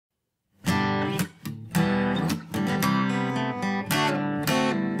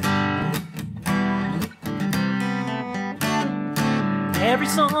every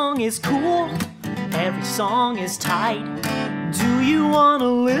song is cool, every song is tight. Do you wanna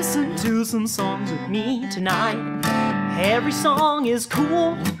listen to some songs with me tonight? Every song is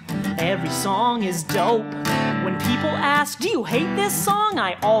cool, every song is dope. When people ask, do you hate this song?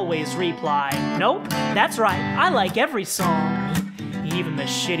 I always reply, nope, that's right, I like every song, even the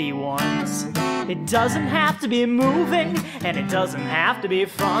shitty ones. It doesn't have to be moving, and it doesn't have to be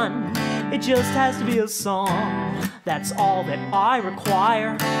fun. It just has to be a song, that's all that I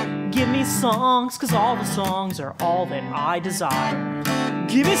require. Give me songs, cause all the songs are all that I desire.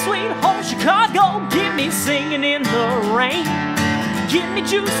 Give me Sweet Home Chicago, give me Singin' in the Rain. Give me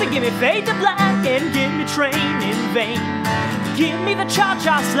Juicy, give me Fade to Black, and give me Train in Vain. Give me the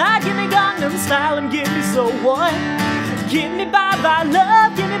Cha-Cha Slide, give me Gangnam Style, and give me So What. Give me Bye Bye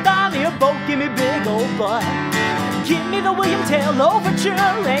Love, give me Buy Me a Boat, give me Big Ole Butt. Give me the William Tell Overture,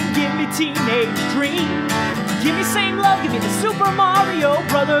 and give me Teenage Dream. Give me Same Love, give me the Super Mario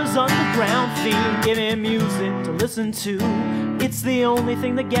Brothers Underground theme. Give me music to listen to, it's the only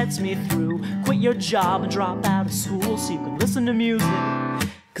thing that gets me through. Quit your job and drop out of school so you can listen to music,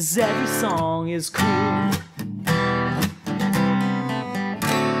 cause every song is cool.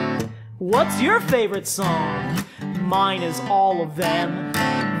 What's your favorite song? Mine is all of them.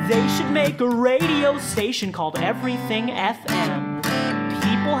 They should make a radio station called Everything FM.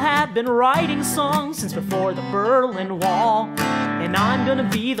 People have been writing songs since before the Berlin Wall, and I'm gonna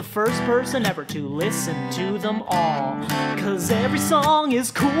be the first person ever to listen to them all. Cause every song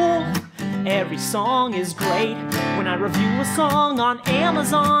is cool, every song is great. When I review a song on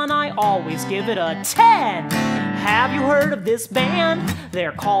Amazon, I always give it a 10. Have you heard of this band?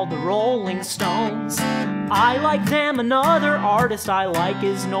 They're called the Rolling Stones. I like them, another artist I like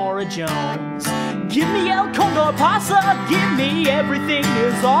is Norah Jones. Give me El Condor Pasa, give me Everything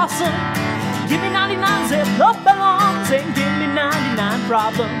is Awesome. Give me 99 Zip Love Belongs, and give me 99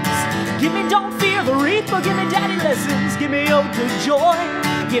 Problems. Give me Don't Fear the Reaper, give me Daddy Lessons, give me Ode to Joy.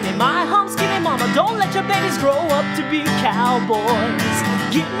 Give me My Humps, give me Mama, Don't Let Your Babies Grow Up to Be Cowboys.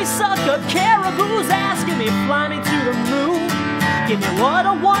 Give me Suck a Caribou's Ass, give me Fly Me to the Moon. Give me What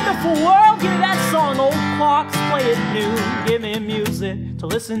a Wonderful World, give me that song Old Clocks Play at Noon. Give me music to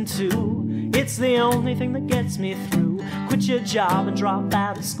listen to, it's the only thing that gets me through. Quit your job and drop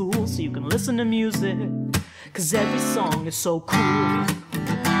out of school so you can listen to music, cause every song is so cool.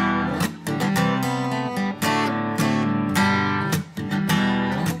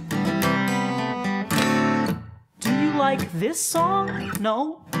 Do you like this song?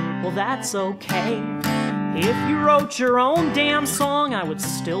 No? Well, that's okay. If you wrote your own damn song, I would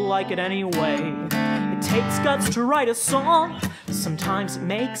still like it anyway. It takes guts to write a song, sometimes it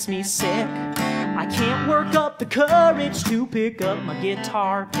makes me sick. I can't work up the courage to pick up my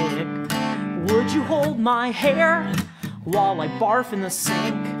guitar pick. Would you hold my hair while I barf in the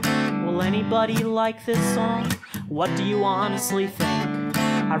sink? Will anybody like this song? What do you honestly think?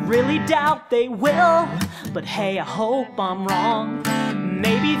 I really doubt they will, but hey, I hope I'm wrong.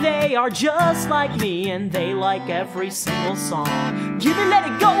 Maybe they are just like me and they like every single song. Give me Let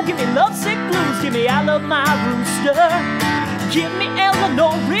It Go, give me Lovesick Blues, give me I Love My Rooster. Give me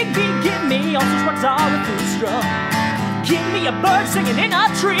Eleanor Rigby, give me All Sorts of Zarathustra. Give me a bird singing in a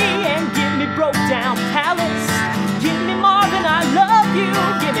tree, and give me Broke Down Palace. Give me Marvin, I Love You,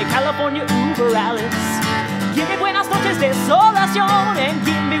 give me California Uber Alice. Give me Buenas Noches Desolación, and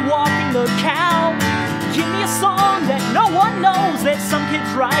give me Walking the Cow. Give me a song that no one knows that some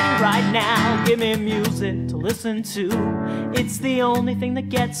kid's writing right now. Give me music to listen to, it's the only thing that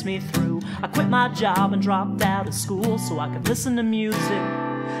gets me through. I quit my job and dropped out of school so I could listen to music,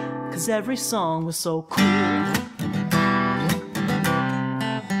 cause every song was so cool.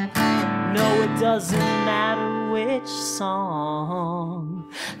 No, it doesn't matter which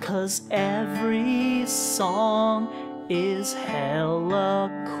song, cause every song is hella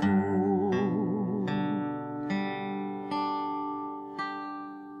cool.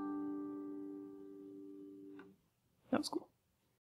 That was cool.